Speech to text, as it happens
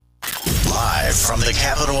Live from the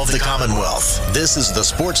capital of the Commonwealth, this is the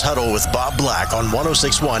Sports Huddle with Bob Black on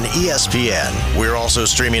 106.1 ESPN. We're also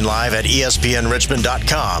streaming live at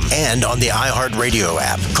espnrichmond.com and on the iHeartRadio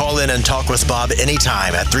app. Call in and talk with Bob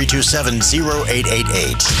anytime at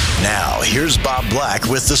 327-0888. Now, here's Bob Black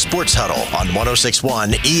with the Sports Huddle on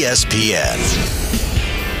 106.1 ESPN.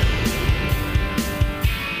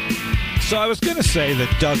 So I was going to say that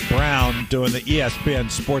Doug Brown doing the ESPN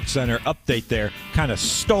Sports Center update there kind of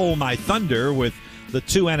stole my thunder with the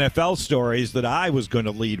two NFL stories that I was going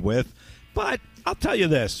to lead with. But I'll tell you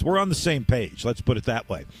this, we're on the same page. Let's put it that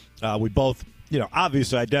way. We both,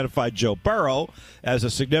 obviously identified Joe Burrow as a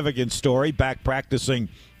significant story, back practicing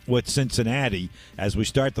with Cincinnati as we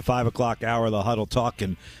start the 5 o'clock hour of the huddle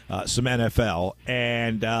talking some NFL.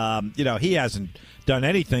 And, he hasn't done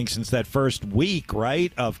anything since that first week,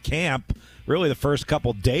 right, of camp, really the first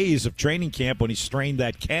couple days of training camp when he strained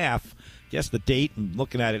that calf. Guess the date, I'm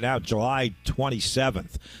looking at it now, July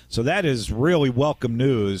 27th. So that is really welcome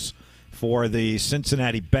news for the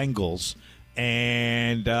Cincinnati Bengals.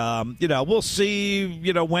 And, we'll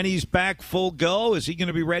see, when he's back full go. Is he going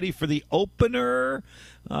to be ready for the opener?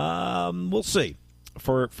 We'll see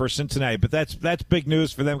for Cincinnati. But that's big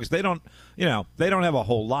news for them because they don't have a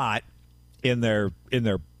whole lot in their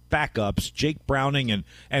backups. Jake Browning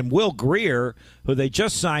and Will Grier, who they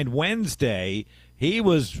just signed Wednesday, he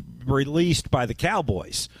was released by the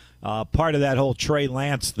Cowboys. Part of that whole Trey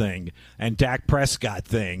Lance thing and Dak Prescott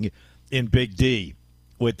thing in Big D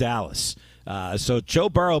with Dallas. So Joe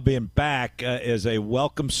Burrow being back is a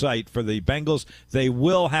welcome sight for the Bengals. They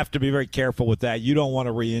will have to be very careful with that. You don't want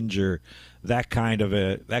to re-injure that kind of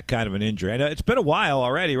an injury. And it's been a while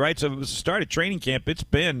already, right? So it was the start of training camp. It's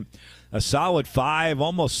been a solid 5,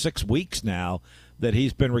 almost 6 weeks now that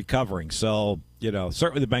he's been recovering. So,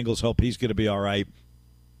 certainly the Bengals hope he's going to be all right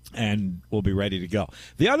and will be ready to go.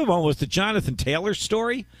 The other one was the Jonathan Taylor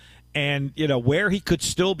story and, where he could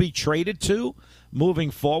still be traded to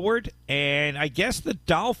moving forward. And I guess the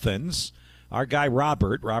Dolphins, our guy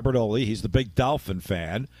Robert Ollie, he's the big Dolphin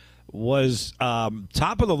fan, was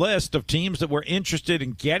top of the list of teams that were interested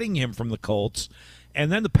in getting him from the Colts. And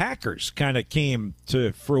then the Packers kind of came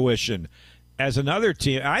to fruition as another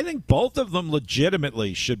team. I think both of them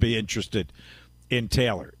legitimately should be interested in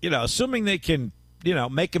Taylor. Assuming they can,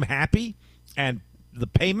 make him happy and the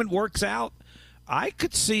payment works out, I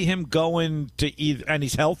could see him going to either, and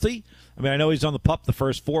he's healthy. I mean, I know he's on the PUP the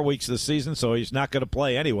first 4 weeks of the season, so he's not going to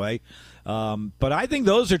play anyway. But I think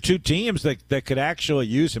those are two teams that could actually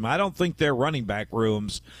use him. I don't think their running back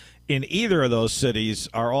rooms in either of those cities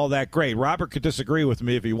are all that great. Robert could disagree with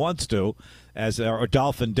me if he wants to, or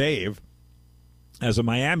Dolphin Dave, as a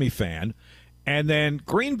Miami fan. And then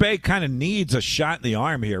Green Bay kind of needs a shot in the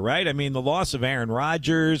arm here, right? I mean, the loss of Aaron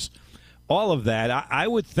Rodgers, all of that, I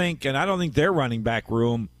would think, and I don't think their running back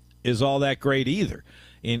room is all that great either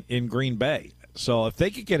in Green Bay. So if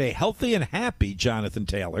they could get a healthy and happy Jonathan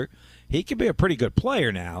Taylor, he could be a pretty good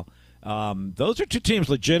player now. Those are two teams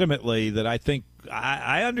legitimately that I think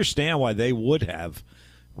I understand why they would have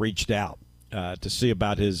reached out to see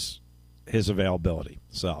about his availability.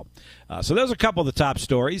 So those are a couple of the top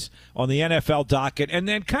stories on the NFL docket. And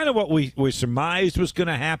then kind of what we surmised was going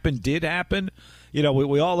to happen did happen. We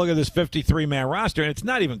all look at this 53-man roster, and it's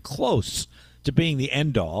not even close to being the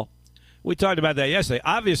end-all. We talked about that yesterday.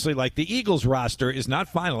 Obviously, like the Eagles roster is not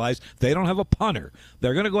finalized. They don't have a punter.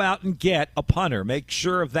 They're going to go out and get a punter, make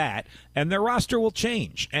sure of that, and their roster will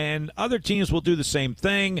change. And other teams will do the same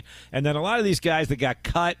thing. And then a lot of these guys that got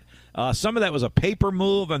cut, some of that was a paper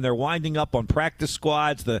move, and they're winding up on practice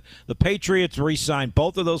squads. The Patriots re-signed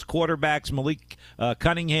both of those quarterbacks, Malik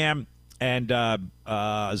Cunningham and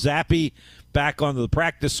Zappi, back onto the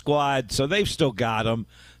practice squad, so they've still got them.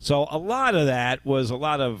 So a lot of that was a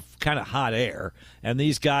lot of kind of hot air, and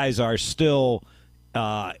these guys are still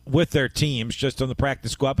with their teams just on the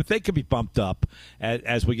practice squad, but they could be bumped up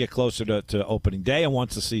as we get closer to opening day and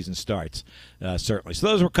once the season starts, certainly. So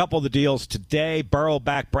those were a couple of the deals today. Burrow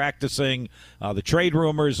back practicing, the trade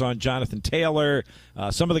rumors on Jonathan Taylor,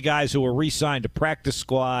 some of the guys who were re-signed to practice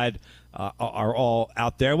squad, are all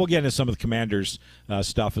out there. We'll get into some of the Commanders'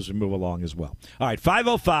 stuff as we move along as well. All right,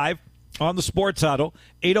 5:05 on the Sports Huddle,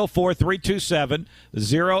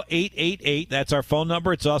 804-327-0888. That's our phone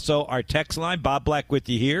number. It's also our text line. Bob Black with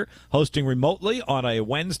you here, hosting remotely on a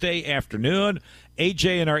Wednesday afternoon.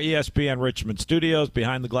 AJ in our ESPN Richmond studios,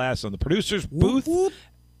 behind the glass on the producer's booth. Whoop, whoop.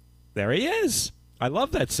 There he is. I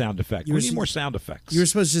love that sound effect. We need more sound effects. You were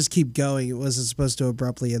supposed to just keep going. It wasn't supposed to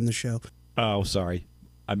abruptly end the show. Oh, sorry.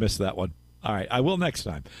 I missed that one. All right, I will next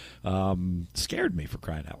time. Scared me, for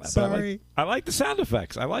crying out loud. Sorry. But I like the sound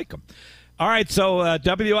effects. I like them. All right, so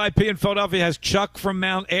WIP in Philadelphia has Chuck from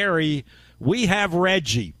Mount Airy. We have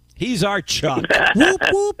Reggie. He's our Chuck. Whoop,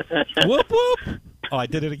 whoop. Whoop, whoop. Oh, I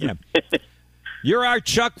did it again. You're our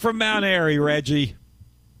Chuck from Mount Airy, Reggie.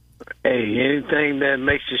 Hey, anything that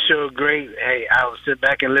makes the show great, hey, I'll sit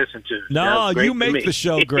back and listen to it. No, you make the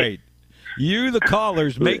show great. You, the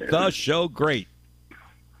callers, make the show great.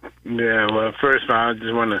 Yeah, well, first of all, I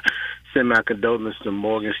just want to send my condolences to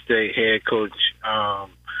Morgan State head coach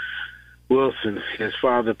Wilson. His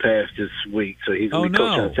father passed this week, so he's going to be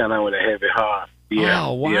coaching the town with a heavy heart. Yeah,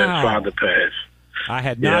 oh, wow. Yeah, his father passed. I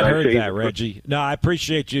had not heard that, Reggie. No, I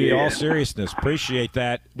appreciate you. All seriousness, appreciate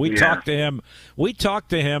that. We talked to him. We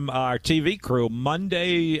talked to him, our TV crew,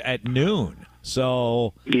 Monday at noon.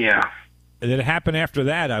 So yeah, did it happen after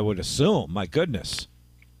that? I would assume. My goodness.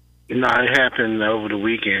 No, it happened over the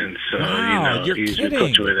weekend. So you're he's kidding.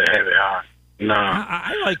 coaching with a heavy heart. No,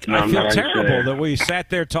 I feel terrible that we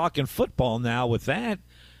sat there talking football now with that.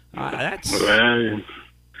 That's.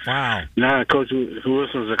 Wow. Nah, Coach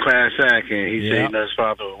Wilson's a class act, and he said his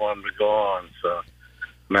father would want him to go on. So,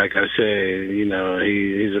 like I said,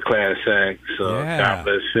 he's a class act. So, God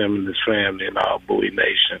bless him and his family and all Bowie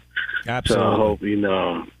Nation. Absolutely. So, I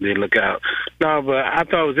hope, they look out. No, but I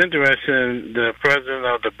thought it was interesting. The president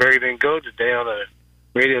of the Burger Didn't Go today on a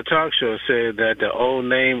radio talk show said that the old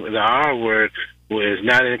name, the R word, was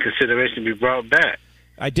not in consideration to be brought back.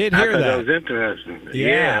 I did hear that. That was interesting.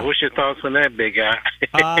 Yeah. What's your thoughts on that, big guy?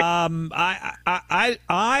 I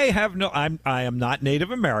am not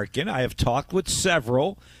Native American. I have talked with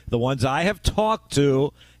several. The ones I have talked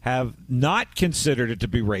to have not considered it to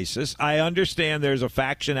be racist. I understand there's a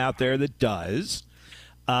faction out there that does.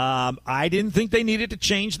 I didn't think they needed to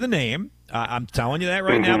change the name. I'm telling you that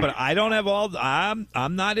right now, but I don't have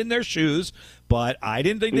I'm not in their shoes, but I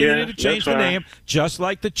didn't think they needed to change the name, just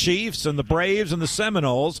like the Chiefs and the Braves and the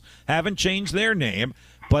Seminoles haven't changed their name.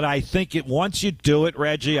 But I think once you do it,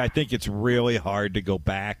 Reggie, I think it's really hard to go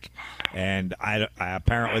back, and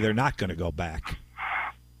apparently they're not going to go back.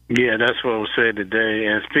 Yeah, that's what was said today.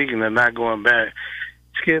 And speaking of not going back,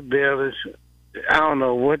 Skip Bayless, I don't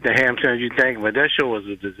know what the Hamptons you think, but that show was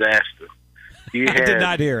a disaster. You had I did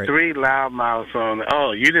not hear it. 3 loudmouths on.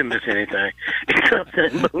 Oh, you didn't miss anything.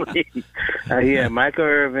 He had Michael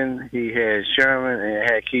Irvin, he had Sherman, and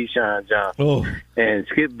he had Keyshawn Johnson. Oh. And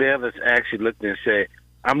Skip Bayless actually looked and said,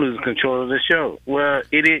 I'm losing control of the show. Well,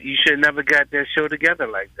 idiot, you should have never got that show together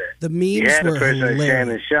like that. The memes were hilarious.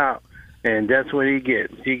 Shannon Sharp, and that's what he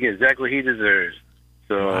gets. He gets exactly what he deserves.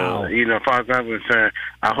 So, as far as I'm concerned,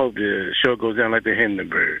 I hope the show goes down like the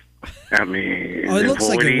Hindenburg. I mean, it looks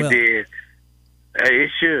like it will. Did,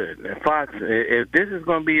 it should. Fox, if this is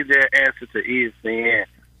going to be their answer to ESPN,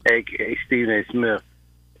 a.k.a. Stephen A. Smith,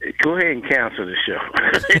 go ahead and cancel the show.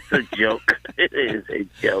 It's a joke. It is a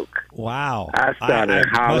joke. Wow. I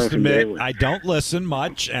must admit, I don't listen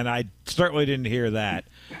much, and I certainly didn't hear that.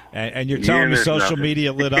 And you're telling me social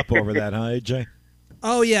media lit up over that, huh, AJ?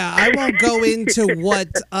 Oh, yeah. I won't go into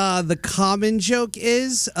what the common joke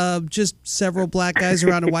is of just several black guys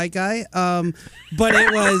around a white guy. But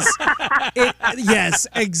it was, yes,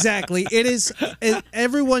 exactly. It is,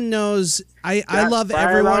 everyone knows, I love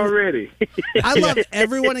everyone. Already. I love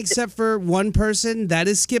everyone except for one person. That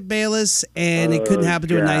is Skip Bayless, and it couldn't happen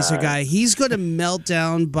to a nicer guy. He's going to melt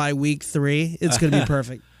down by week 3. It's going to be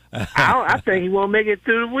perfect. I think he won't make it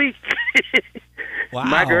through the week. Wow.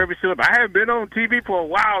 Michael Irvin said, I haven't been on TV for a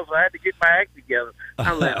while, so I had to get my act together.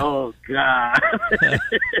 I'm like, oh, God.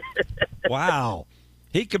 Wow.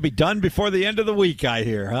 He could be done before the end of the week, I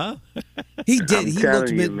hear, huh? He did. He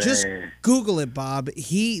looked just Google it, Bob.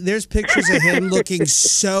 There's pictures of him looking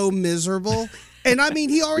so miserable. And, I mean,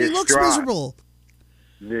 he already looks miserable.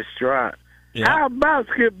 Distraught. Yeah. How about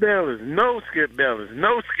Skip Bayless? No Skip Bayless.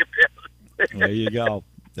 No Skip Bayless. There you go.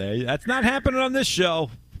 That's not happening on this show.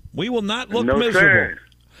 We will not look miserable. Sir.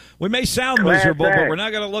 We may sound miserable, but we're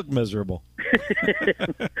not going to look miserable.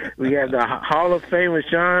 We have the Hall of Famer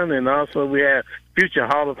Sean, and also we have future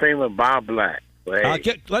Hall of Famer Bob Black.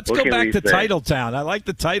 Let's go back to Titletown. I like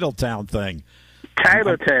the Titletown thing.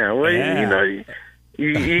 Titletown. Well,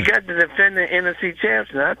 you got the defending NFC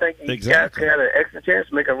champs, and I think you got an extra chance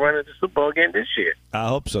to make a run at the Super Bowl again this year. I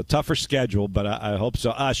hope so. Tougher schedule, but I hope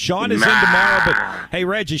so. Sean is in tomorrow, but hey,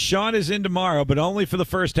 Reggie, Sean is in tomorrow, but only for the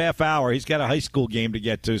first half hour. He's got a high school game to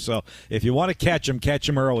get to, so if you want to catch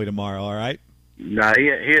him early tomorrow, all right? Nah, he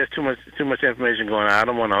has too much information going on. I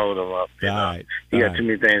don't want to hold him up. All right. He got too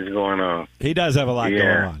many things going on. He does have a lot going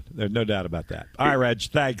on. There's no doubt about that. All right, Reg,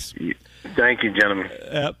 thanks. Thank you, gentlemen.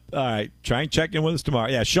 All right. Try and check in with us tomorrow.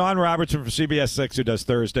 Yeah, Sean Robertson from CBS 6, who does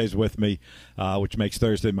Thursdays with me, which makes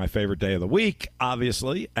Thursday my favorite day of the week,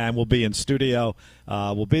 obviously, and we'll be in studio.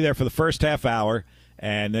 We'll be there for the first half hour,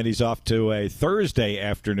 and then he's off to a Thursday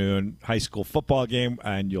afternoon high school football game,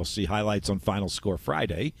 and you'll see highlights on Final Score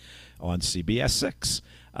Friday on CBS 6.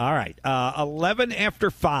 All right, 11 after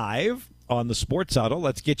 5 on the Sports Huddle.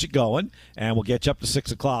 Let's get you going, and we'll get you up to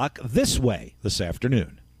 6 o'clock this way this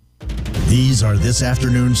afternoon. These are this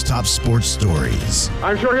afternoon's top sports stories.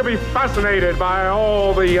 I'm sure he'll be fascinated by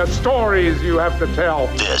all the stories you have to tell.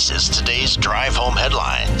 This is today's Drive Home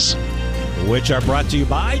Headlines, which are brought to you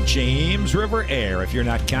by James River Air. If you're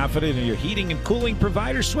not confident in your heating and cooling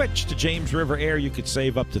provider, switch to James River Air. You could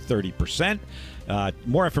save up to 30%.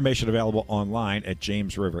 More information available online at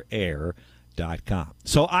jamesriverair.com.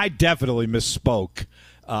 So I definitely misspoke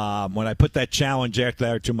when I put that challenge out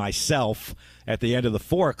there to myself at the end of the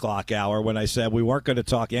 4 o'clock hour when I said we weren't going to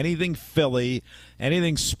talk anything Philly,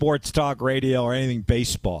 anything sports talk radio, or anything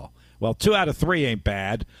baseball. Well, 2 out of 3 ain't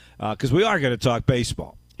bad because we are going to talk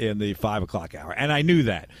baseball in the 5 o'clock hour, and I knew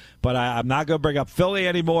that. But I'm not going to bring up Philly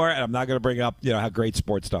anymore, and I'm not going to bring up how great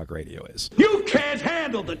sports talk radio is. You can't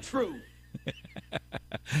handle the truth.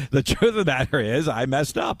 The truth of the matter is I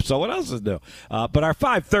messed up. So what else is new? But our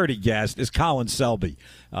 5:30 guest is Colin Shelby,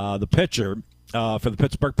 the pitcher for the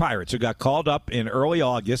Pittsburgh Pirates, who got called up in early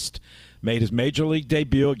August, made his major league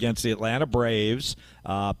debut against the Atlanta Braves,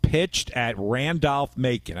 pitched at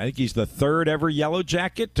Randolph-Macon. I think he's the third ever Yellow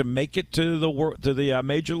Jacket to make it to the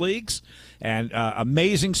major leagues, and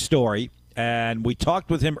amazing story. And we talked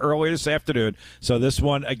with him earlier this afternoon. So this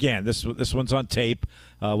one, again, this one's on tape.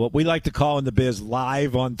 What we like to call in the biz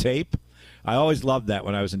live on tape. I always loved that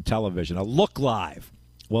when I was in television. A look live.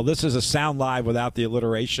 Well, this is a sound live without the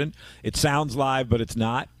alliteration. It sounds live, but it's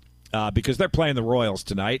not because they're playing the Royals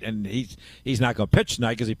tonight, and he's not going to pitch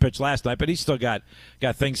tonight because he pitched last night, but he's still got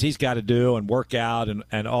things he's got to do and work out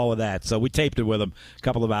and all of that. So we taped it with him a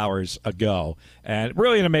couple of hours ago. And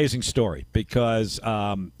really an amazing story because,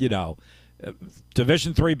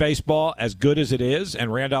 Division III baseball, as good as it is,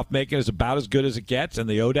 and Randolph-Macon is about as good as it gets, and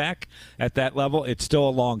the ODAC at that level, it's still a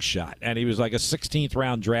long shot. And he was like a 16th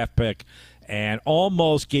round draft pick and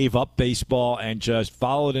almost gave up baseball and just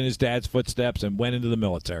followed in his dad's footsteps and went into the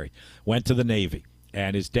military, went to the Navy.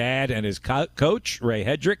 And his dad and his coach, Ray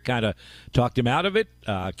Hedrick, kind of talked him out of it,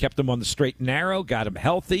 kept him on the straight and narrow, got him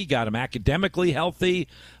healthy, got him academically healthy,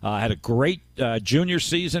 had a great junior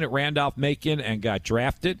season at Randolph-Macon and got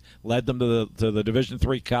drafted, led them to the Division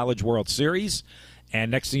III College World Series. And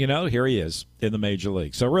next thing you know, here he is in the Major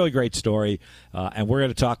League. So really great story, and we're going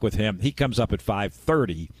to talk with him. He comes up at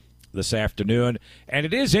 5:30 this afternoon, and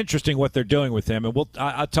it is interesting what they're doing with him, and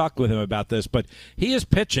I'll talk with him about this, but he is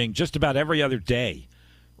pitching just about every other day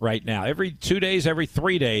right now, every 2 days, every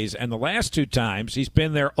 3 days, and the last 2 times he's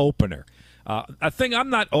been their opener. A thing I'm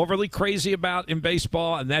not overly crazy about in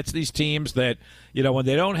baseball, and that's these teams that, when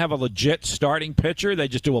they don't have a legit starting pitcher, they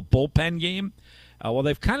just do a bullpen game. Well,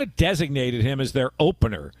 they've kind of designated him as their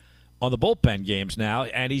opener on the bullpen games now,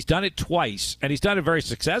 and he's done it twice, and he's done it very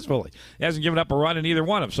successfully. He hasn't given up a run in either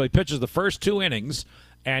one of them. So he pitches the first 2 innings,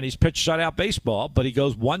 and he's pitched shutout baseball, but he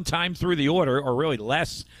goes 1 time through the order, or really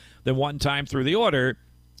less than 1 time through the order,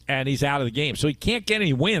 and he's out of the game. So he can't get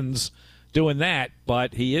any wins doing that,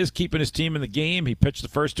 but he is keeping his team in the game. He pitched the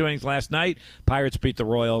first 2 innings last night. Pirates beat the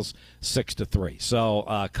Royals 6-3.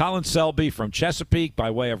 So Colin Shelby from Chesapeake by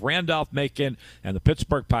way of Randolph-Macon and the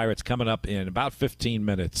Pittsburgh Pirates coming up in about 15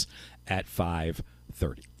 minutes at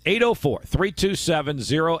 5:30.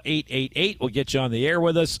 804-327-0888 will get you on the air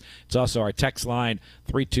with us. It's also our text line,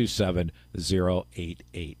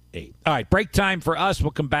 327-0888. All right, break time for us. We'll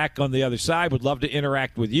come back on the other side. Would love to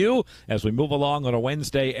interact with you as we move along on a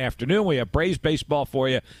Wednesday afternoon. We have Braves baseball for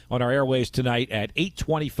you on our airways tonight at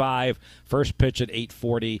 8:25. First pitch at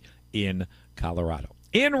 8:40 in Colorado.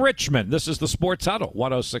 In Richmond, this is the Sports Huddle,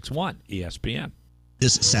 106.1 ESPN.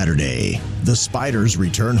 This Saturday, the Spiders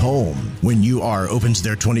return home when UR opens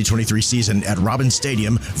their 2023 season at Robins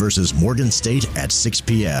Stadium versus Morgan State at 6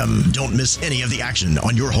 p.m. Don't miss any of the action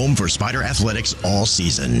on your home for Spider Athletics all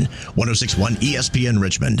season. 106.1 ESPN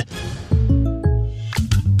Richmond.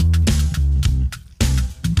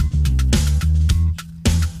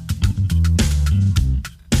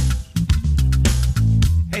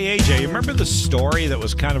 Hey, AJ, you remember the story that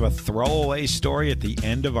was kind of a throwaway story at the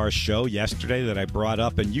end of our show yesterday that I brought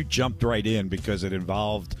up, and you jumped right in because it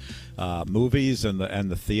involved movies and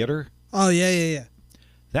the theater? Oh, yeah.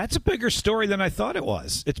 That's a bigger story than I thought it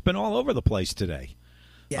was. It's been all over the place today.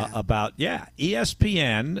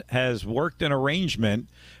 ESPN has worked an arrangement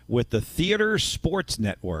with the Theater Sports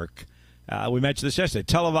Network. We mentioned this yesterday.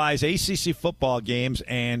 Televise ACC football games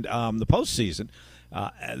and the postseason,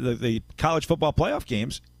 the college football playoff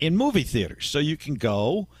games in movie theaters. So you can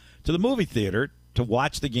go to the movie theater to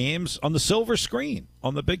watch the games on the silver screen,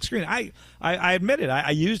 on the big screen. I admit it.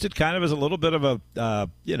 I used it kind of as a little bit of a,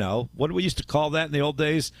 what do we used to call that in the old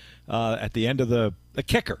days? At the end of the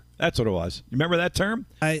kicker. That's what it was. You remember that term?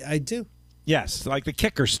 I do. Yes, like the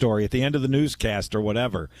kicker story at the end of the newscast or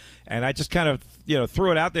whatever. And I just kind of,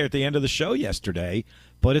 threw it out there at the end of the show yesterday.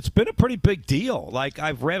 But it's been a pretty big deal. Like,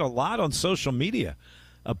 I've read a lot on social media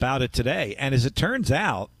about it today. And as it turns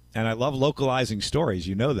out, and I love localizing stories,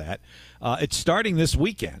 you know that, it's starting this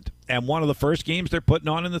weekend. And one of the first games they're putting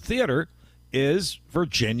on in the theater is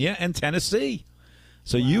Virginia and Tennessee.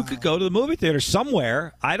 So you could go to the movie theater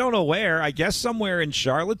somewhere. I don't know where. I guess somewhere in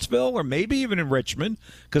Charlottesville or maybe even in Richmond,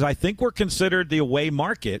 because I think we're considered the away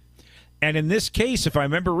market. And in this case, if I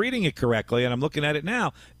remember reading it correctly, and I'm looking at it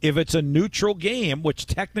now, if it's a neutral game, which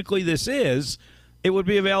technically this is, it would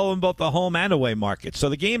be available in both the home and away market. So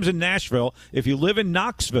the game's in Nashville. If you live in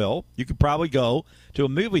Knoxville, you could probably go to a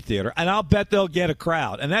movie theater, and I'll bet they'll get a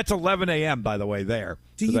crowd. And that's 11 a.m., by the way, there.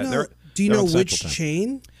 Do you know which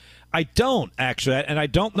chain? I don't, actually, and I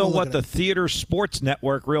don't know what the Theater Sports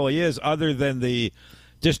Network really is other than the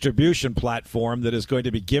distribution platform that is going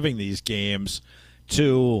to be giving these games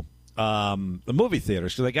to the movie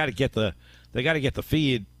theaters. So they got to get the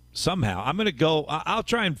feed somehow. I'm going to go. I'll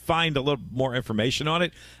try and find a little more information on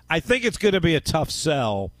it. I think it's going to be a tough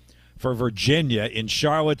sell for Virginia in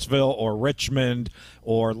Charlottesville or Richmond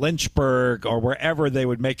or Lynchburg or wherever they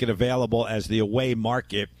would make it available as the away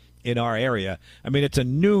market in our area. I mean, it's a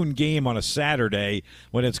noon game on a Saturday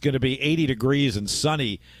when it's going to be 80 degrees and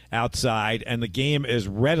sunny outside, and the game is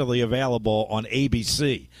readily available on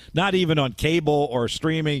ABC. Not even on cable or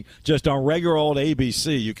streaming, just on regular old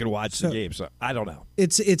ABC you can watch the game. So I don't know.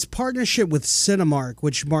 It's partnership with Cinemark,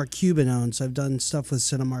 which Mark Cuban owns. I've done stuff with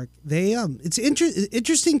Cinemark. They it's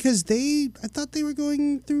interesting because I thought they were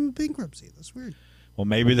going through bankruptcy. That's weird. Well,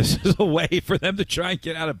 maybe this is a way for them to try and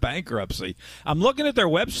get out of bankruptcy. I'm looking at their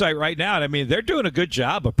website right now, and I mean, they're doing a good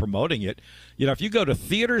job of promoting it. If you go to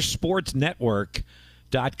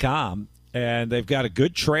theatersportsnetwork.com, and they've got a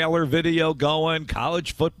good trailer video going,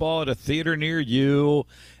 college football at a theater near you,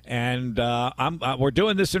 and we're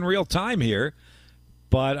doing this in real time here,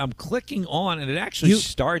 but I'm clicking on, and it actually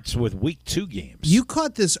starts with week 2 games. You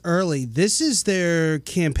caught this early. This is their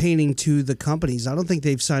campaigning to the companies. I don't think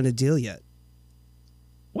they've signed a deal yet.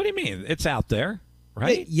 What do you mean? It's out there,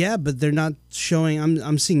 right? Yeah, but they're not showing.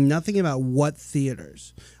 I'm seeing nothing about what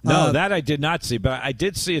theaters. No, that I did not see, but I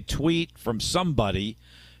did see a tweet from somebody,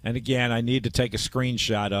 and again, I need to take a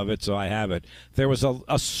screenshot of it, so I have it. There was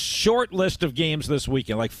a short list of games this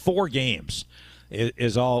weekend, like 4 games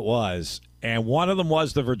is all it was, and one of them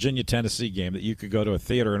was the Virginia-Tennessee game that you could go to a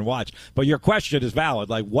theater and watch. But your question is valid.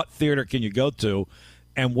 Like, what theater can you go to?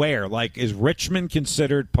 And where? Like, is Richmond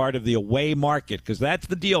considered part of the away market? Because that's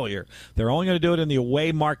the deal here. They're only going to do it in the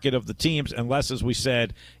away market of the teams unless, as we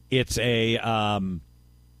said, it's a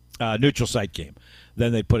neutral site game.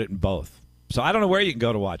 Then they put it in both. So I don't know where you can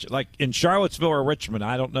go to watch it. Like in Charlottesville or Richmond,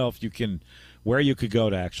 I don't know if you can, where you could go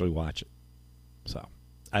to actually watch it. So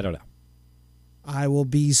I don't know. I will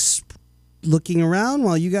be looking around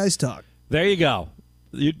while you guys talk. There you go.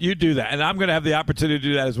 You do that, and I'm going to have the opportunity to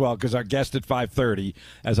do that as well because our guest at 5:30,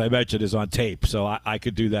 as I mentioned, is on tape, so I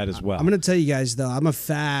could do that as well. I'm going to tell you guys, though, I'm a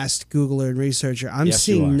fast Googler and researcher. I'm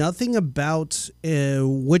seeing nothing about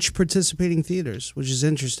which participating theaters, which is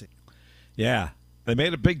interesting. Yeah. They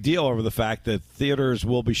made a big deal over the fact that theaters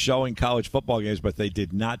will be showing college football games, but they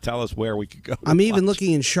did not tell us where we could go. I'm even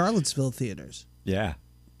looking in Charlottesville theaters. Yeah.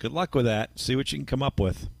 Good luck with that. See what you can come up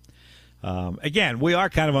with. Again, we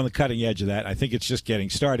are kind of on the cutting edge of that. I think it's just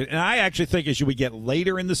getting started. And I actually think as we get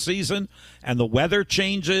later in the season and the weather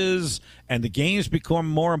changes and the games become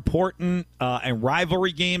more important and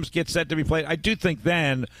rivalry games get set to be played, I do think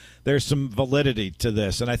then there's some validity to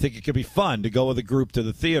this. And I think it could be fun to go with a group to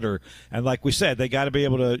the theater. And like we said, they got to be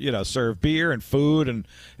able to, serve beer and food and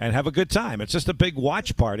have a good time. It's just a big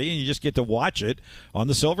watch party, and you just get to watch it on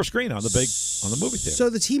the silver screen on the movie theater.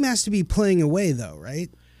 So the team has to be playing away, though,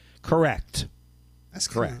 right? Correct. That's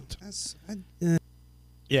correct.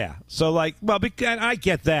 Yeah. So, I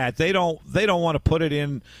get that they don't want to put it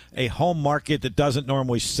in a home market that doesn't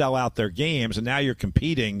normally sell out their games, and now you're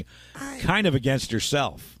competing kind of against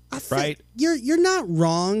yourself, right? You're not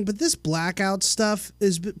wrong, but this blackout stuff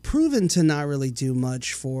is proven to not really do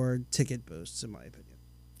much for ticket boosts, in my opinion.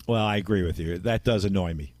 Well, I agree with you. That does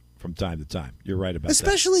annoy me from time to time. You're right about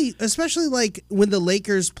Especially like when the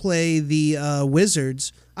Lakers play the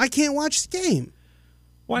Wizards, I can't watch the game.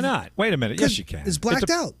 Why not? Wait a minute. Yes, you can. It's blacked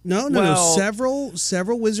out. No.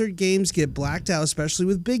 Several Wizard games get blacked out, especially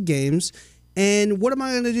with big games. And what am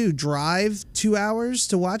I going to do? Drive 2 hours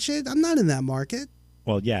to watch it? I'm not in that market.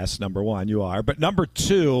 Well, yes, number one, you are. But number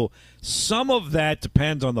two, some of that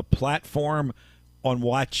depends on the platform on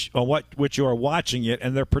which you are watching it,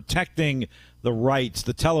 and they're protecting the rights,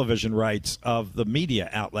 the television rights of the media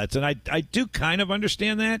outlets. And I do kind of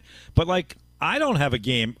understand that, but like I don't have a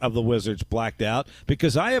game of the Wizards blacked out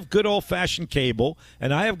because I have good old-fashioned cable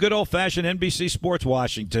and I have good old-fashioned NBC Sports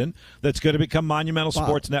Washington that's going to become Monumental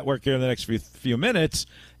Sports Network here in the next few minutes,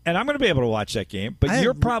 and I'm going to be able to watch that game. But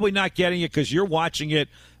you're probably not getting it because you're watching it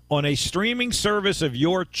on a streaming service of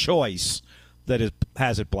your choice that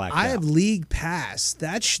has it blacked out. I have League Pass.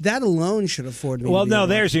 That alone should afford me. Well, no,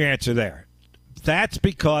 there's your answer there. That's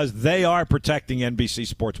because they are protecting NBC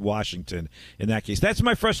Sports Washington in that case. That's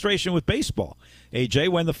my frustration with baseball, AJ.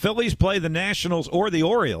 When the Phillies play the Nationals or the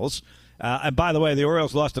Orioles, and by the way, the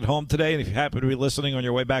Orioles lost at home today, and if you happen to be listening on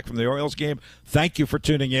your way back from the Orioles game, thank you for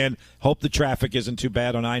tuning in. Hope the traffic isn't too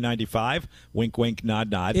bad on I-95. Wink, wink, nod,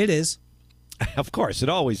 nod. It is. Of course, it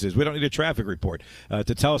always is. We don't need a traffic report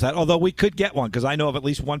to tell us that, although we could get one because I know of at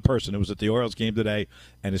least one person who was at the Orioles game today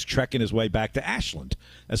and is trekking his way back to Ashland,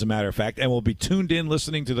 as a matter of fact, and will be tuned in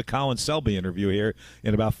listening to the Colin Shelby interview here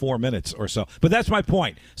in about 4 minutes or so. But that's my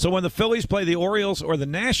point. So when the Phillies play the Orioles or the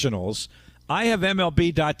Nationals, I have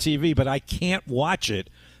MLB.TV, but I can't watch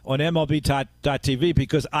it on MLB.TV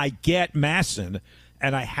because I get MASN,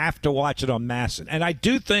 and I have to watch it on MASN. And I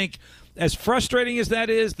do think, as frustrating as that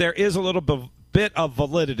is, there is a little bit of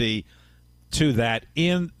validity to that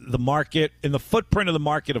in the market, in the footprint of the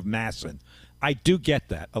market of MASN. I do get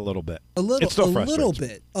that a little bit. A little bit. It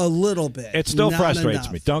still Not frustrates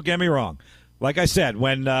enough. me. Don't get me wrong. Like I said,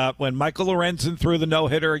 when Michael Lorenzen threw the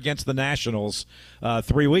no-hitter against the Nationals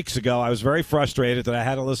 3 weeks ago, I was very frustrated that I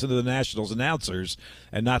had to listen to the Nationals announcers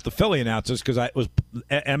and not the Philly announcers because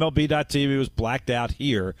MLB.TV was blacked out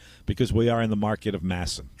here because we are in the market of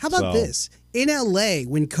MASN. How about this? In L.A.,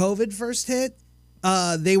 when COVID first hit,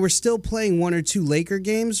 they were still playing one or two Laker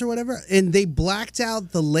games or whatever, and they blacked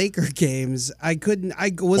out the Laker games. I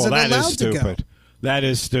wasn't allowed to go. That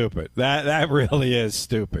is stupid. That really is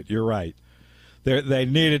stupid. You're right. They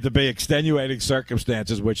needed to be extenuating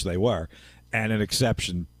circumstances, which they were, and an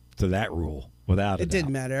exception to that rule, without a doubt. It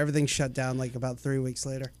didn't matter. Everything shut down like about 3 weeks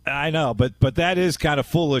later. I know, but that is kind of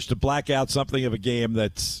foolish to black out something of a game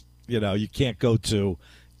that's, you can't go to,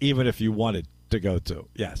 even if you wanted to go to.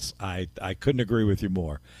 Yes, I couldn't agree with you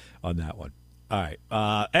more on that one. All right.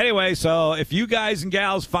 Anyway, so if you guys and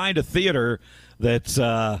gals find a theater that's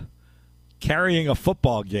carrying a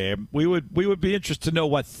football game, we would be interested to know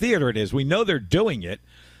what theater it is. We know they're doing it,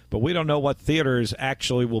 but we don't know what theaters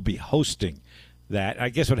actually will be hosting that. I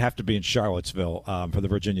guess it would have to be in Charlottesville for the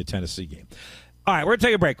Virginia-Tennessee game. All right, we're going to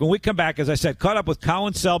take a break. When we come back, as I said, caught up with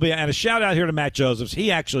Colin Shelby, and a shout-out here to Matt Josephs. He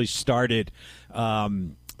actually started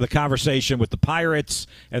the conversation with the Pirates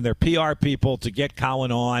and their PR people to get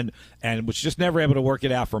Colin on, and was just never able to work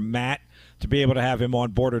it out for Matt to be able to have him on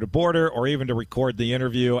Border to Border or even to record the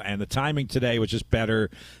interview. And the timing today was just better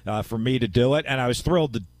for me to do it. And I was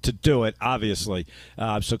thrilled to do it, obviously.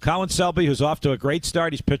 So Colin Shelby, who's off to a great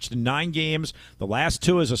start. He's pitched in 9 games. The last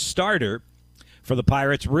 2 as a starter for the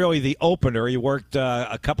Pirates. Really the opener. He worked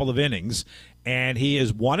a couple of innings. And he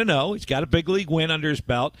is 1-0. He's got a big league win under his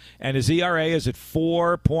belt. And his ERA is at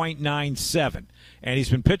 4.97. And he's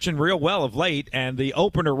been pitching real well of late, and the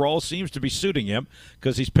opener role seems to be suiting him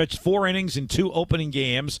because he's pitched 4 innings in 2 opening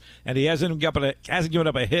games, and he hasn't given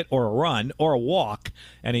up a hit or a run or a walk,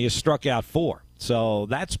 and he has struck out 4. So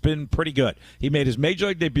that's been pretty good. He made his major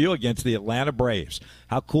league debut against the Atlanta Braves.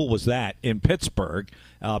 How cool was that in Pittsburgh?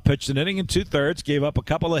 Pitched an inning and 2/3, gave up a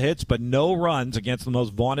couple of hits, but no runs against the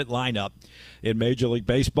most vaunted lineup in Major League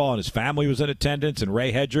Baseball. And his family was in attendance, and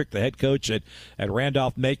Ray Hedrick, the head coach at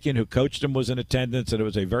Randolph-Macon, who coached him, was in attendance, and it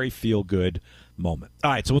was a very feel-good moment. All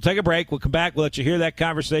right, so we'll take a break. We'll come back. We'll let you hear that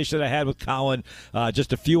conversation that I had with Colin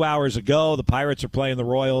just a few hours ago. The Pirates are playing the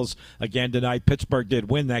Royals again tonight. Pittsburgh did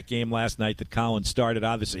win that game last night that Colin started.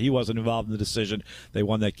 Obviously, he wasn't involved in the decision. They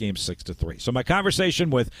won that game 6-3. So my conversation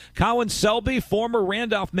with Colin Shelby, former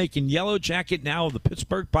Randolph-Macon Yellow Jacket, now of the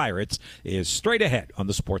Pittsburgh Pirates, is straight ahead on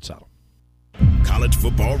the Sports Huddle. College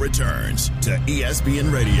football returns to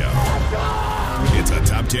ESPN Radio. It's a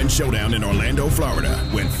top 10 showdown in Orlando, Florida,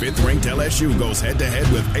 when 5th-ranked LSU goes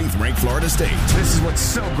head-to-head with 8th-ranked Florida State. This is what's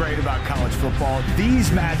so great about college football. These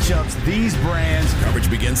matchups, these brands. Coverage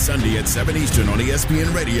begins Sunday at 7 Eastern on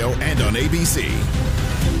ESPN Radio and on ABC.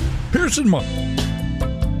 Pearson Monk.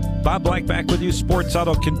 Bob Black back with you. Sports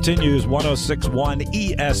Huddle continues,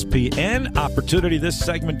 106.1 ESPN. Opportunity this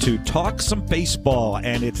segment to talk some baseball,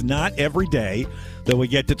 and it's not every day that we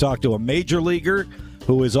get to talk to a major leaguer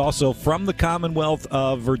who is also from the Commonwealth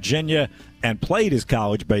of Virginia and played his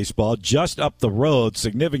college baseball just up the road,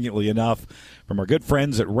 significantly enough, from our good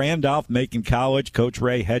friends at Randolph-Macon College, Coach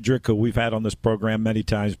Ray Hedrick, who we've had on this program many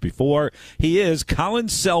times before. He is Colin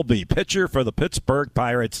Shelby, pitcher for the Pittsburgh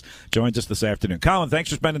Pirates, joins us this afternoon. Colin, thanks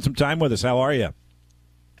for spending some time with us. How are you?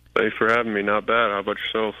 Thanks for having me. Not bad. How about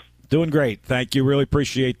yourself? Doing great. Thank you. Really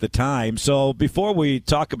appreciate the time. So before we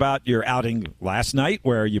talk about your outing last night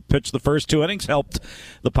where you pitched the first 2 innings, helped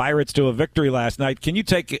the Pirates to a victory last night, can you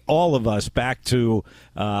take all of us back to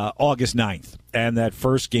August 9th and that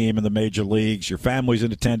first game in the major leagues? Your family's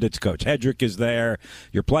in attendance. Coach Hedrick is there.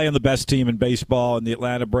 You're playing the best team in baseball in the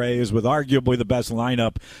Atlanta Braves with arguably the best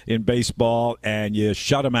lineup in baseball, and you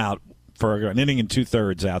shut them out for an inning and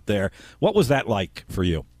 2/3 out there. What was that like for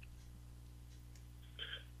you?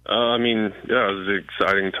 It was an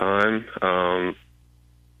exciting time.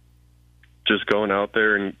 Just going out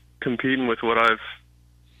there and competing with what I've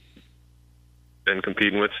been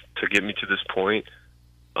competing with to get me to this point.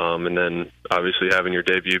 And then obviously having your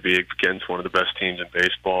debut be against one of the best teams in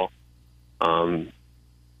baseball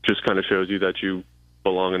just kind of shows you that you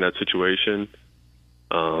belong in that situation.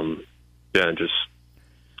 And just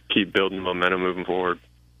keep building momentum moving forward.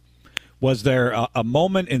 Was there a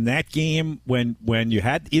moment in that game when you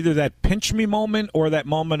had either that pinch me moment or that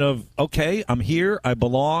moment of, okay, I'm here, I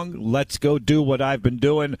belong, let's go do what I've been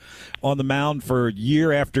doing on the mound for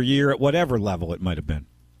year after year at whatever level it might have been?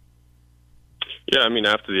 Yeah,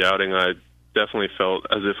 after the outing, I definitely felt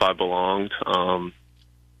as if I belonged. I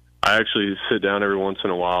actually sit down every once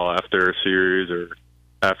in a while after a series or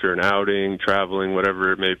after an outing, traveling,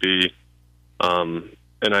 whatever it may be,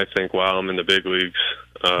 and I think, wow, I'm in the big leagues.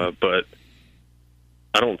 But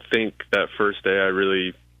I don't think that first day I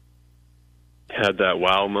really had that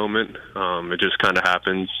wow moment. It just kind of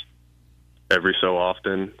happens every so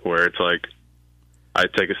often where it's like I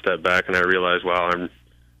take a step back and I realize, wow, I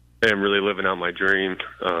am really living out my dream.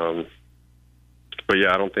 But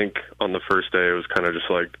yeah, I don't think on the first day it was kind of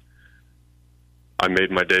just like I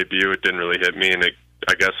made my debut. It didn't really hit me, and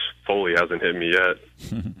I guess fully hasn't hit me yet.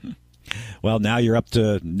 Well, now you're up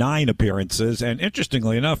to 9 appearances, and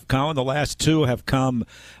interestingly enough, Colin, the last 2 have come,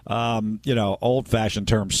 old-fashioned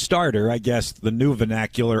term starter, I guess the new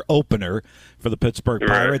vernacular opener for the Pittsburgh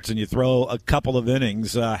Pirates, and you throw a couple of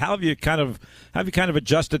innings. How have you kind of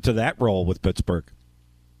adjusted to that role with Pittsburgh?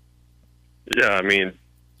 Yeah, a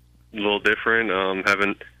little different.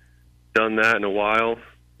 Haven't done that in a while.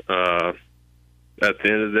 At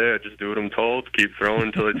the end of the day, I just do what I'm told, keep throwing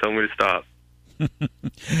until they tell me to stop.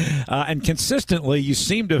 And consistently, you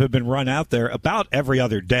seem to have been run out there about every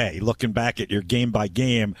other day. Looking back at your game by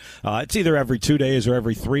game, it's either every 2 days or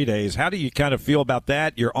every 3 days. How do you kind of feel about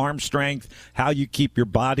that? Your arm strength, how you keep your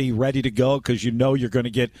body ready to go because you know you're going to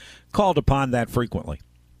get called upon that frequently.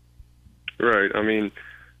 Right. I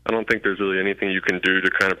don't think there's really anything you can do to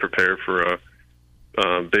kind of prepare for a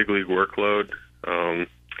big league workload.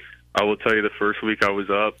 I will tell you, the first week I was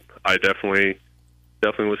up, I definitely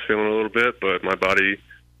was feeling a little bit, but my body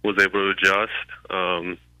was able to adjust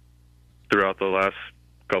throughout the last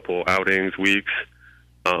couple outings, weeks,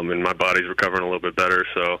 and my body's recovering a little bit better.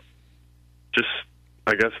 So just,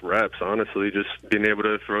 I guess, reps, honestly, just being able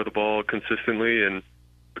to throw the ball consistently and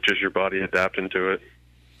just your body adapting to it.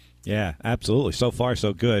 Yeah, absolutely. So far,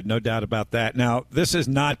 so good. No doubt about that. Now, this has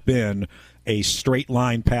not been a straight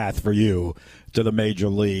line path for you to the major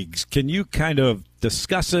leagues. Can you kind of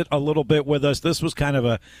discuss it a little bit with us? This was kind of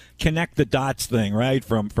a connect the dots thing, right?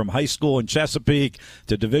 From high school in Chesapeake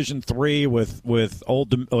to Division III with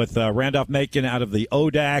Randolph-Macon out of the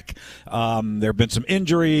ODAC. There have been some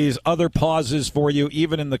injuries, other pauses for you,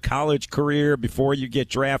 even in the college career before you get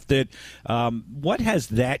drafted. What has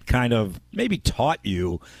that kind of maybe taught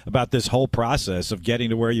you about this whole process of getting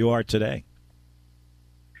to where you are today?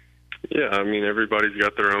 Yeah, everybody's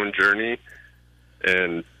got their own journey,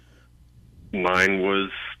 and mine was,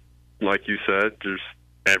 like you said, just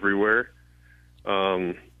everywhere.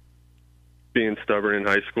 Being stubborn in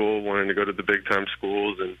high school, wanting to go to the big-time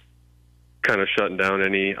schools, and kind of shutting down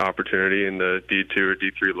any opportunity in the D2 or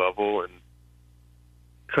D3 level, and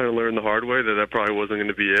kind of learned the hard way that probably wasn't going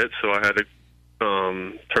to be it. So I had to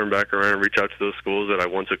turn back around and reach out to those schools that I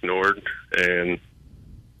once ignored. And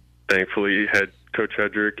thankfully, Coach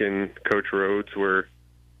Hedrick and Coach Rhodes were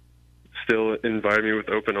still inviting me with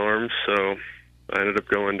open arms. So I ended up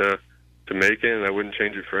going to Macon, and I wouldn't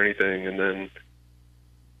change it for anything. And then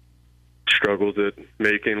struggled at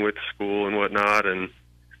Macon with school and whatnot. And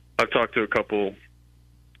I've talked to a couple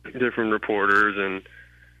different reporters and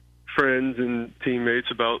friends and teammates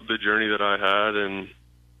about the journey that I had, and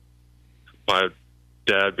my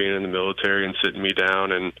dad being in the military and sitting me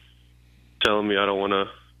down and telling me I don't want to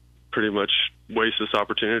pretty much waste this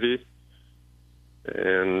opportunity.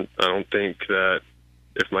 And I don't think that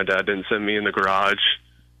if my dad didn't send me in the garage,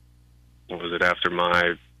 what was it, after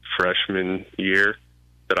my freshman year,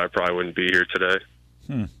 that I probably wouldn't be here today.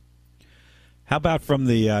 How about from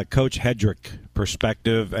the Coach Hedrick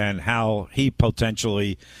perspective and how he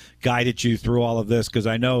potentially guided you through all of this? Because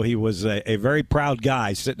I know he was a very proud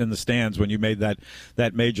guy sitting in the stands when you made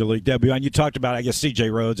that major league debut. And you talked about, I guess,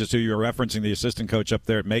 C.J. Rhodes is who you were referencing, the assistant coach up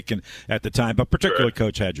there at Macon at the time, but particularly Right.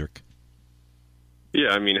 Coach Hedrick.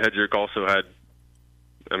 Yeah, I mean, Hedrick also had,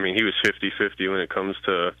 he was 50-50 when it comes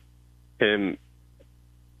to him.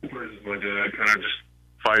 My dad kind of just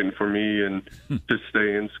fighting for me and to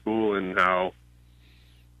stay in school, and how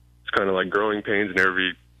it's kind of like growing pains and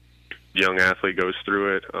every young athlete goes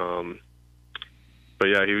through it. But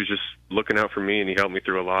yeah, he was just looking out for me, and he helped me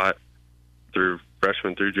through a lot through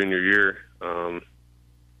freshman through junior year.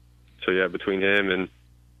 So yeah, between him and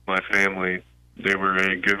my family, they were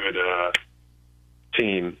a good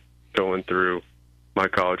team going through my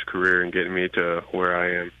college career and getting me to where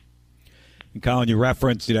I am. And Colin, you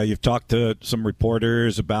referenced, you've talked to some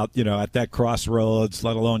reporters about, at that crossroads,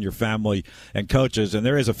 let alone your family and coaches. And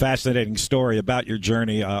there is a fascinating story about your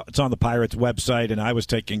journey. It's on the Pirates website, and I was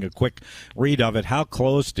taking a quick read of it. How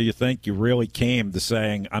close do you think you really came to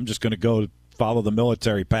saying, I'm just going to go follow the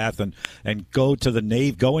military path and go into the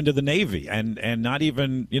Navy and not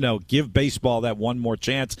even, give baseball that one more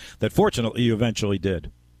chance that fortunately you eventually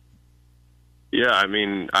did? Yeah,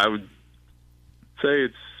 I would say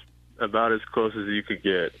it's about as close as you could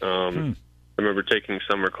get. I remember taking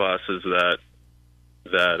summer classes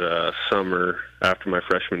that summer after my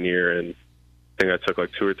freshman year, and I think I took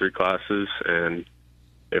like 2 or 3 classes. And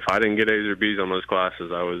if I didn't get A's or B's on those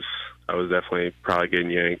classes, I was definitely probably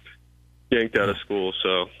getting yanked out of school.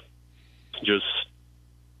 So just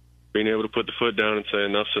being able to put the foot down and say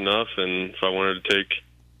enough's enough, and if I wanted to take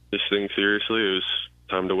this thing seriously, it was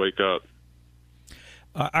time to wake up.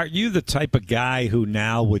 Are you the type of guy who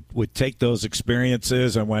now would take those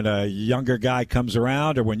experiences, and when a younger guy comes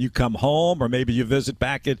around, or when you come home, or maybe you visit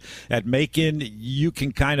back at Macon, you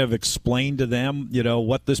can kind of explain to them,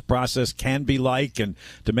 what this process can be like, and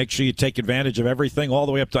to make sure you take advantage of everything all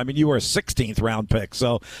the way up to, you were a 16th round pick.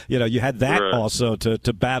 So, you had that Right. also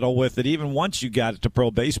to battle with it. Even once you got to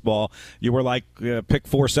pro baseball, you were like pick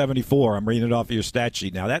 474. I'm reading it off of your stat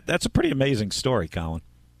sheet now. That's a pretty amazing story, Colin.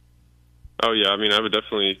 Oh, yeah. I would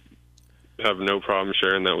definitely have no problem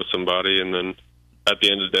sharing that with somebody. And then at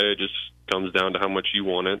the end of the day, it just comes down to how much you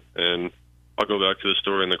want it. And I'll go back to the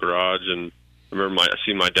story in the garage. And I remember I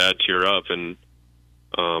see my dad tear up. And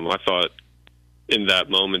I thought in that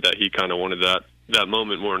moment that he kind of wanted that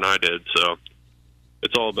moment more than I did. So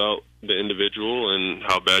it's all about the individual and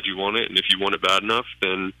how bad you want it. And if you want it bad enough,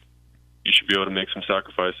 then you should be able to make some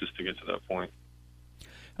sacrifices to get to that point.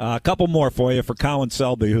 A couple more for you for Colin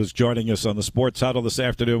Shelby, who's joining us on the Sports Huddle this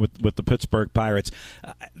afternoon with the Pittsburgh Pirates.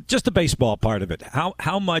 Just the baseball part of it.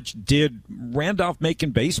 How much did Randolph-Macon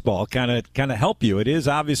baseball kind of help you? It is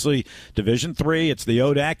obviously Division III. It's the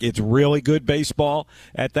ODAC. It's really good baseball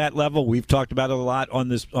at that level. We've talked about it a lot on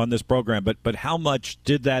this program. But how much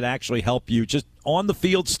did that actually help you, just on the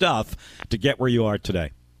field stuff, to get where you are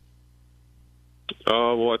today?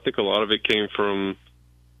 Well, I think a lot of it came from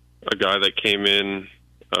a guy that came in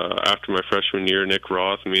after my freshman year, Nick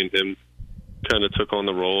Roth. Me and him kind of took on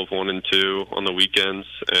the role of 1 and 2 on the weekends,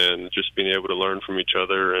 and just being able to learn from each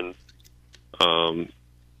other and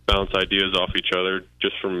bounce ideas off each other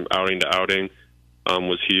just from outing to outing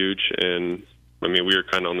was huge. And we were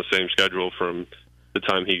kind of on the same schedule from the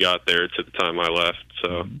time he got there to the time I left.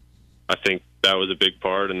 So I think that was a big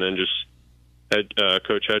part. And then just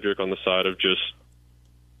Coach Hedrick on the side of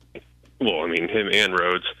him and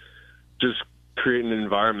Rhodes, just creating an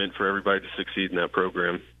environment for everybody to succeed in that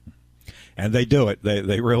program. And they do it.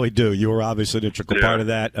 They really do. You were obviously an integral part of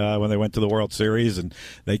that when they went to the World Series, and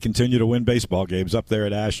they continue to win baseball games up there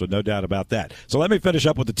at Ashland, no doubt about that. So let me finish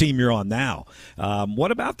up with the team you're on now. What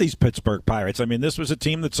about these Pittsburgh Pirates? This was a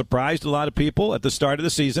team that surprised a lot of people at the start of the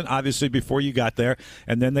season, obviously before you got there,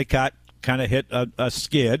 and then they got kind of hit a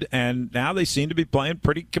skid, and now they seem to be playing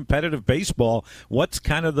pretty competitive baseball. What's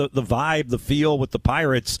kind of the vibe, the feel with the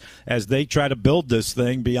Pirates as they try to build this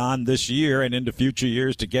thing beyond this year and into future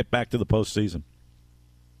years to get back to the postseason?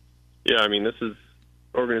 Yeah, I mean, this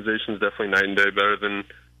organization is definitely night and day better than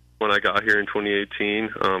when I got here in 2018.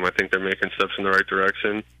 I think they're making steps in the right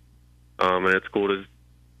direction, and it's cool to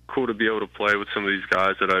be able to play with some of these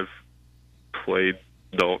guys that I've played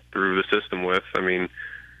through the system with. I mean,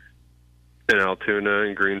 in Altoona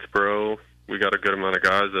and Greensboro, we got a good amount of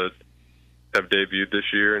guys that have debuted this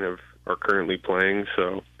year and are currently playing.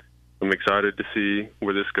 So I'm excited to see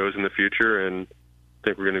where this goes in the future, and I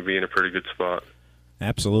think we're going to be in a pretty good spot.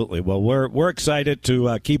 Absolutely. Well, we're excited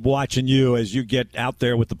to keep watching you as you get out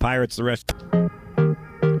there with the Pirates the rest.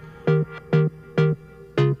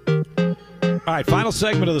 All right, final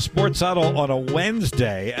segment of the Sports Huddle on a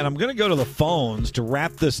Wednesday, and I'm going to go to the phones to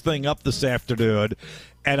wrap this thing up this afternoon.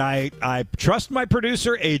 And I trust my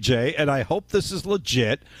producer, AJ, and I hope this is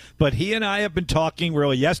legit, but he and I have been talking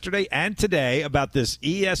really yesterday and today about this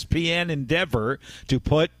ESPN endeavor to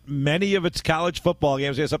put many of its college football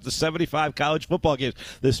games, it's up to 75 college football games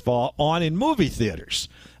this fall, on in movie theaters.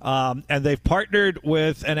 And they've partnered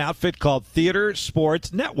with an outfit called Theater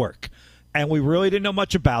Sports Network, and we really didn't know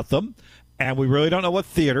much about them. And we really don't know what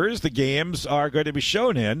theaters the games are going to be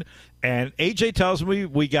shown in. And AJ tells me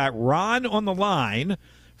we got Ron on the line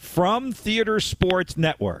from Theater Sports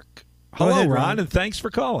Network. Hello, ahead, Ron, and thanks for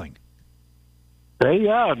calling. Hey,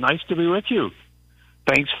 yeah, nice to be with you.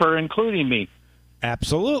 Thanks for including me.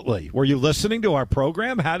 Absolutely. Were you listening to our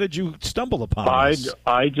program? How did you stumble upon us?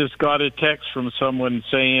 I just got a text from someone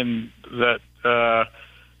saying that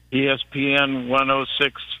ESPN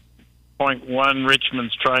 106.1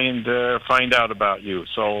 Richmond's trying to find out about you,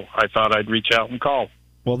 so I thought I'd reach out and call.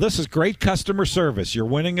 Well, this is great customer service. You're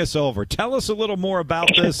winning us over. Tell us a little more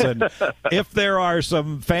about this, and if there are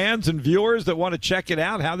some fans and viewers that want to check it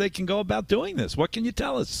out, how they can go about doing this. What can you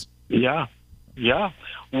tell us? Yeah.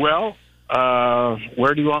 Well,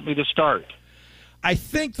 where do you want me to start? I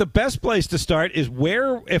think the best place to start is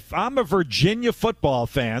if I'm a Virginia football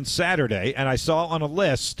fan Saturday, and I saw on a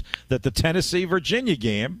list that the Tennessee-Virginia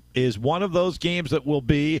game is one of those games that will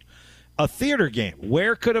be a theater game,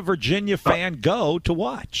 where could a Virginia fan go to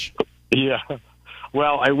watch? Yeah.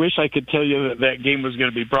 Well, I wish I could tell you that game was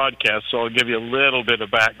going to be broadcast, so I'll give you a little bit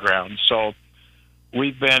of background. So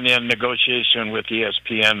we've been in negotiation with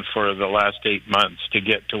ESPN for the last 8 months to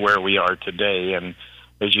get to where we are today. And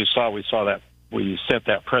as you saw, we sent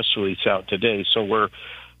that press release out today. So we're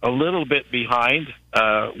a little bit behind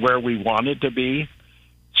where we wanted to be.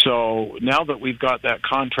 So now that we've got that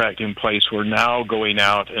contract in place, we're now going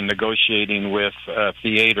out and negotiating with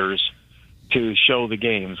theaters to show the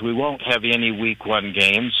games. We won't have any week one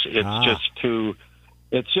games. It's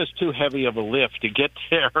just too heavy of a lift to get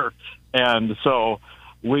there. And so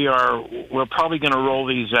we're probably going to roll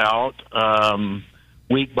these out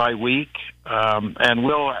week by week. And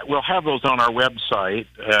we'll have those on our website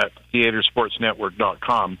at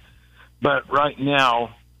theatersportsnetwork.com. But right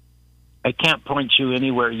now, I can't point you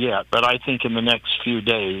anywhere yet, but I think in the next few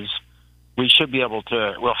days we should be able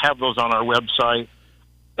to. We'll have those on our website.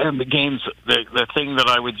 And the games, the thing that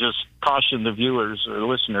I would just caution the viewers or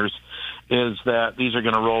listeners is that these are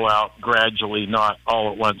going to roll out gradually, not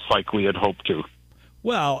all at once like we had hoped to.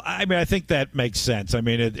 Well, I mean, I think that makes sense. I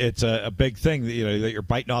mean, it's a big thing that, that you're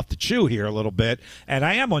biting off the chew here a little bit. And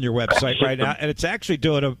I am on your website right now, and it's actually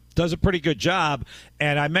does a pretty good job.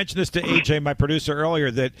 And I mentioned this to AJ, my producer, earlier,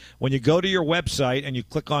 that when you go to your website and you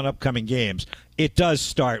click on upcoming games, it does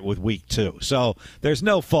start with week 2. So there's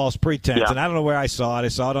no false pretense. Yeah. And I don't know where I saw it. I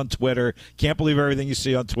saw it on Twitter. Can't believe everything you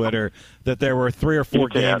see on Twitter, that there were 3 or 4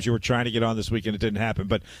 games you were trying to get on this week and it didn't happen.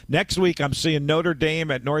 But next week I'm seeing Notre Dame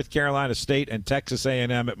at North Carolina State and Texas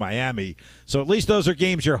A&M at Miami. So at least those are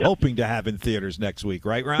games you're hoping to have in theaters next week,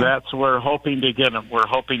 right, Ron? We're hoping to get them. We're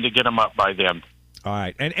hoping to get them up by then. All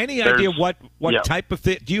right. And any idea what type of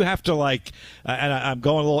do you have to and I'm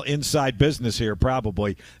going a little inside business here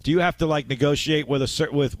probably. Do you have to negotiate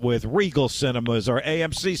with Regal Cinemas or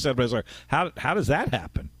AMC Cinemas, or how does that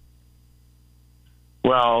happen?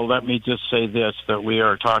 Well, let me just say this, that we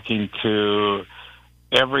are talking to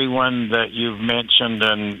everyone that you've mentioned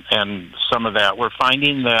and some of that. We're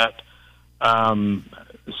finding that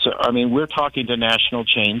we're talking to national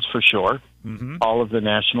chains for sure. Mm-hmm. All of the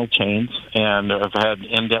national chains, and have had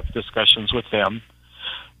in-depth discussions with them.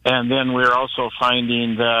 And then we're also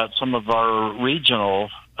finding that some of our regional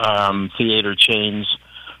theater chains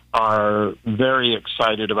are very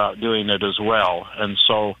excited about doing it as well. And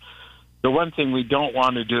so the one thing we don't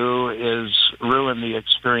want to do is ruin the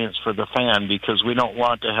experience for the fan, because we don't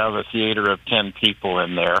want to have a theater of 10 people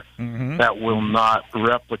in there. Mm-hmm. That will not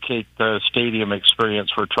replicate the stadium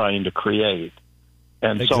experience we're trying to create.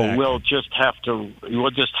 And Exactly. so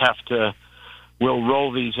we'll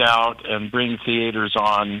roll these out and bring theaters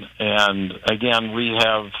on. And again, we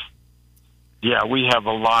have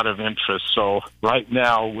a lot of interest. So right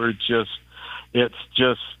now it's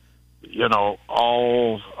just,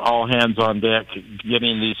 all hands on deck,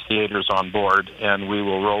 getting these theaters on board, and we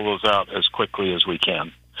will roll those out as quickly as we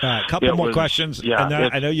can. All right, couple more questions. Yeah, and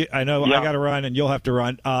then I know I got to run, and you'll have to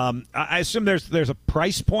run. I assume there's a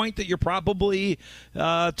price point that you're probably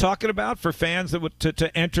talking about for fans that would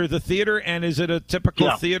to enter the theater, and is it a typical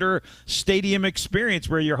theater stadium experience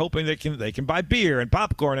where you're hoping they can buy beer and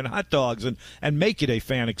popcorn and hot dogs and make it a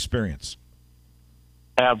fan experience?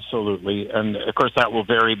 Absolutely, and of course that will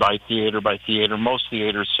vary by theater. Most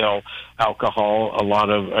theaters sell alcohol.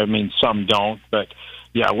 Some don't, but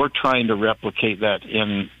yeah, we're trying to replicate that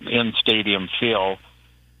in stadium feel.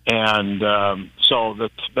 And so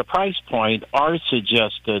the price point, our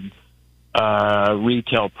suggested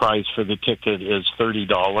retail price for the ticket is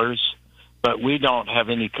 $30, but we don't have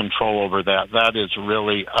any control over that. That is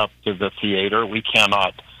really up to the theater. We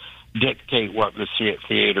cannot dictate what the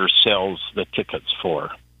theater sells the tickets for.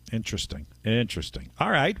 Interesting. All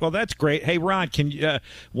right. Well, that's great. Hey, Ron,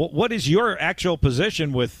 what is your actual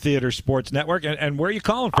position with Theater Sports Network, and where are you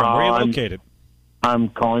calling from? Where are you located? I'm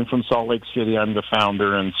calling from Salt Lake City. I'm the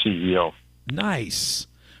founder and CEO. Nice.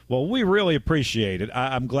 Well, we really appreciate it.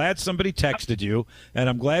 I'm glad somebody texted you, and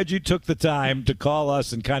I'm glad you took the time to call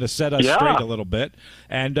us and kind of set us straight a little bit.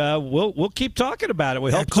 And we'll keep talking about it.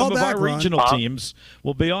 We hope some of our regional teams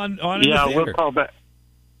will be on in the theater. We'll call back.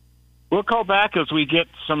 We'll call back as we get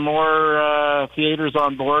some more theaters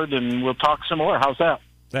on board, and we'll talk some more. How's that?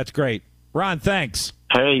 That's great. Ron, thanks.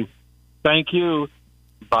 Hey, thank you.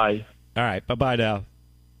 Bye. All right, bye-bye now.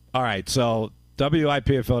 All right, so WIP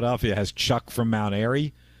of Philadelphia has Chuck from Mount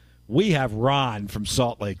Airy. We have Ron from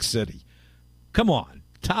Salt Lake City. Come on,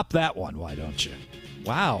 top that one, why don't you?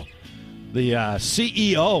 Wow. The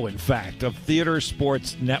CEO, in fact, of Theater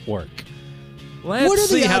Sports Network. What are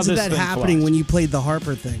the odds of that happening when you played the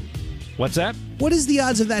Harper thing? What's that? What is the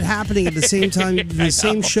odds of that happening at the same time, the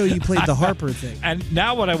same show you played the Harper thing? And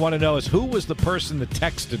now what I want to know is who was the person that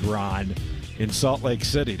texted Ron in Salt Lake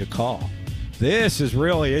City to call? This is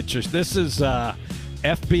really interesting. This is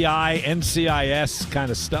FBI, NCIS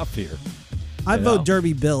kind of stuff here. I vote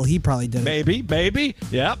Derby Bill. He probably did it. Maybe.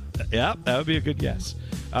 Yep. That would be a good guess.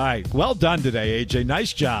 All right. Well done today, AJ.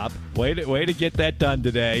 Nice job. Way to get that done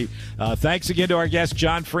today. Thanks again to our guest,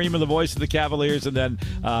 John Freeman, the voice of the Cavaliers, and then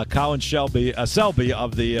Colin Shelby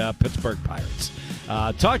of the Pittsburgh Pirates.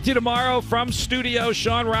 Talk to you tomorrow from studio.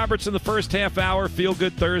 Sean Roberts in the first half hour. Feel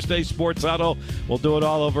Good Thursday, Sports Huddle. We'll do it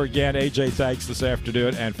all over again. AJ, thanks this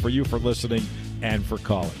afternoon, and for you for listening and for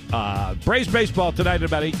calling. Braves baseball tonight at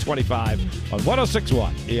about 8:25 on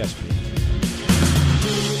 106.1 ESPN.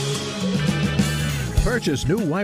 Purchase new